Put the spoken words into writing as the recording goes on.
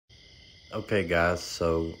Okay guys,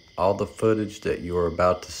 so all the footage that you are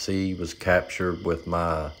about to see was captured with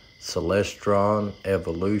my Celestron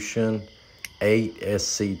Evolution 8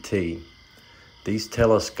 SCT. These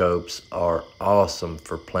telescopes are awesome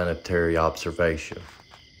for planetary observation.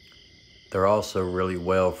 They're also really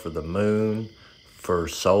well for the moon, for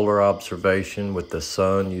solar observation with the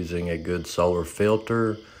sun using a good solar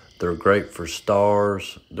filter. They're great for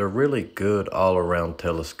stars. They're really good all-around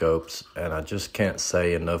telescopes, and I just can't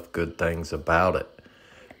say enough good things about it.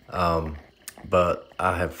 But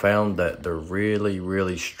I have found that their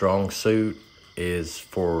really strong suit is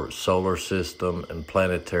for solar system and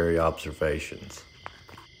planetary observations.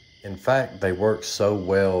 In fact, they work so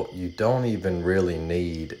well, you don't even really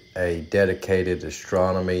need a dedicated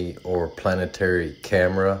astronomy or planetary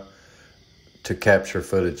camera to capture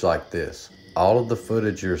footage like this. All of the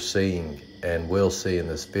footage you're seeing and will see in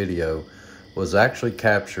this video was actually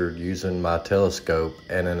captured using my telescope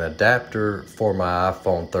and an adapter for my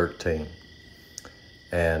iPhone 13.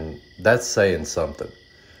 And that's saying something.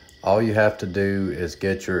 All you have to do is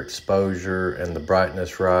get your exposure and the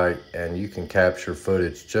brightness right, and you can capture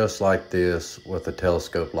footage just like this with a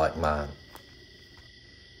telescope like mine.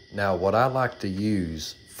 Now, what I like to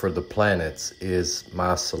use for the planets is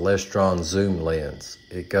my Celestron zoom lens.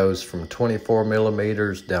 It goes from 24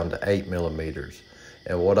 millimeters down to 8 millimeters.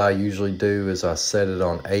 And what I usually do is I set it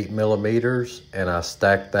on 8 millimeters and I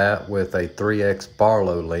stack that with a 3x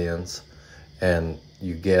Barlow lens, and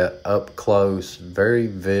you get up close, very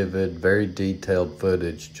vivid, very detailed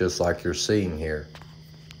footage just like you're seeing here.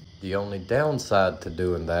 The only downside to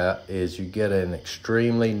doing that is you get an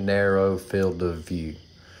extremely narrow field of view.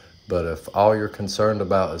 But if all you're concerned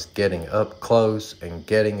about is getting up close and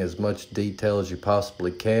getting as much detail as you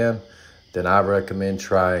possibly can, then I recommend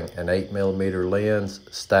trying an 8 millimeter lens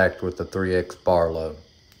stacked with a 3x Barlow.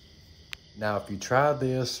 Now, if you try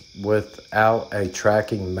this without a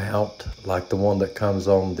tracking mount like the one that comes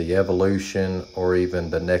on the Evolution or even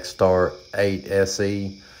the Nexstar 8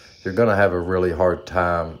 SE, you're going to have a really hard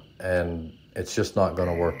time, and it's just not going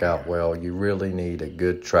to work out well. You really need a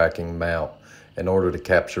good tracking mount in order to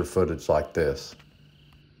capture footage like this.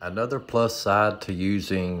 Another plus side to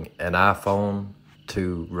using an iPhone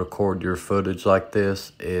to record your footage like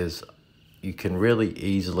this is you can really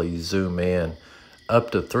easily zoom in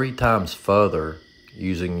up to 3 times further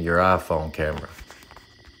using your iPhone camera.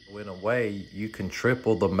 In a way, you can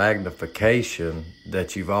triple the magnification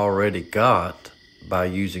that you've already got by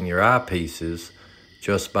using your eyepieces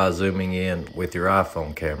just by zooming in with your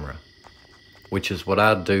iPhone camera, which is what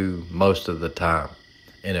I do most of the time,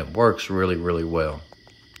 and it works really well.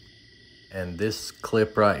 And this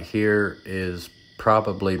clip right here is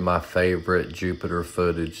probably my favorite Jupiter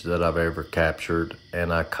footage that I've ever captured,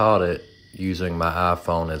 and I caught it using my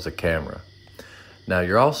iPhone as a camera. Now,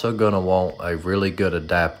 you're also going to want a really good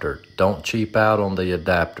adapter. Don't cheap out on the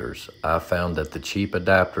adapters. I found that the cheap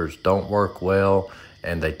adapters don't work well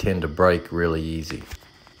and they tend to break really easy.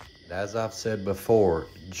 As I've said before,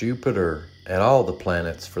 Jupiter and all the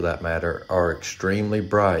planets for that matter are extremely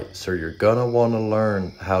bright, so you're going to want to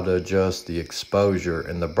learn how to adjust the exposure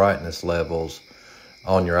and the brightness levels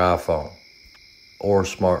on your iPhone or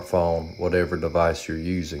smartphone, whatever device you're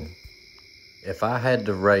using. If I had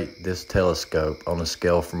to rate this telescope on a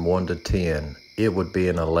scale from 1 to 10, it would be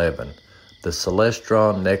an 11. The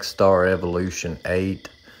Celestron Nexstar Evolution 8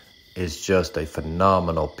 is just a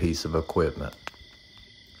phenomenal piece of equipment.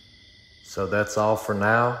 So that's all for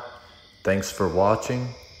now. Thanks for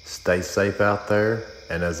watching. Stay safe out there,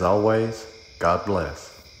 and as always, God bless.